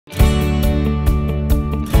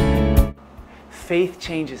Faith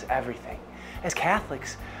changes everything. As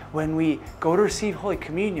Catholics, when we go to receive Holy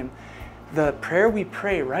Communion, the prayer we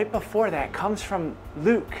pray right before that comes from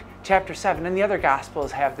Luke chapter 7. And the other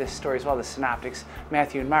Gospels have this story as well, the Synoptics,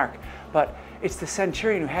 Matthew and Mark. But it's the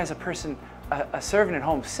centurion who has a servant at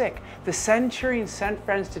home sick. The centurion sent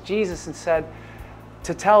friends to Jesus and said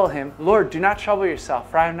to tell him, "Lord, do not trouble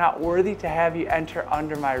yourself, for I am not worthy to have you enter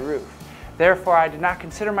under my roof. Therefore I do not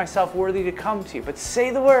consider myself worthy to come to you, but say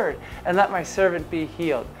the word, and let my servant be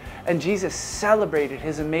healed." And Jesus celebrated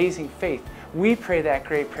his amazing faith. We pray that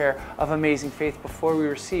great prayer of amazing faith before we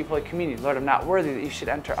receive Holy Communion. Lord, I'm not worthy that you should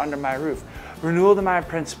enter under my roof. Renewal the mind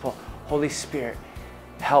principle. Holy Spirit,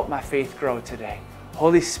 help my faith grow today.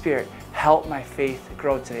 Holy Spirit, help my faith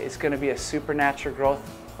grow today. It's going to be a supernatural growth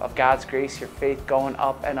of God's grace, your faith going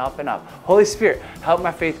up and up and up. Holy Spirit, help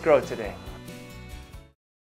my faith grow today.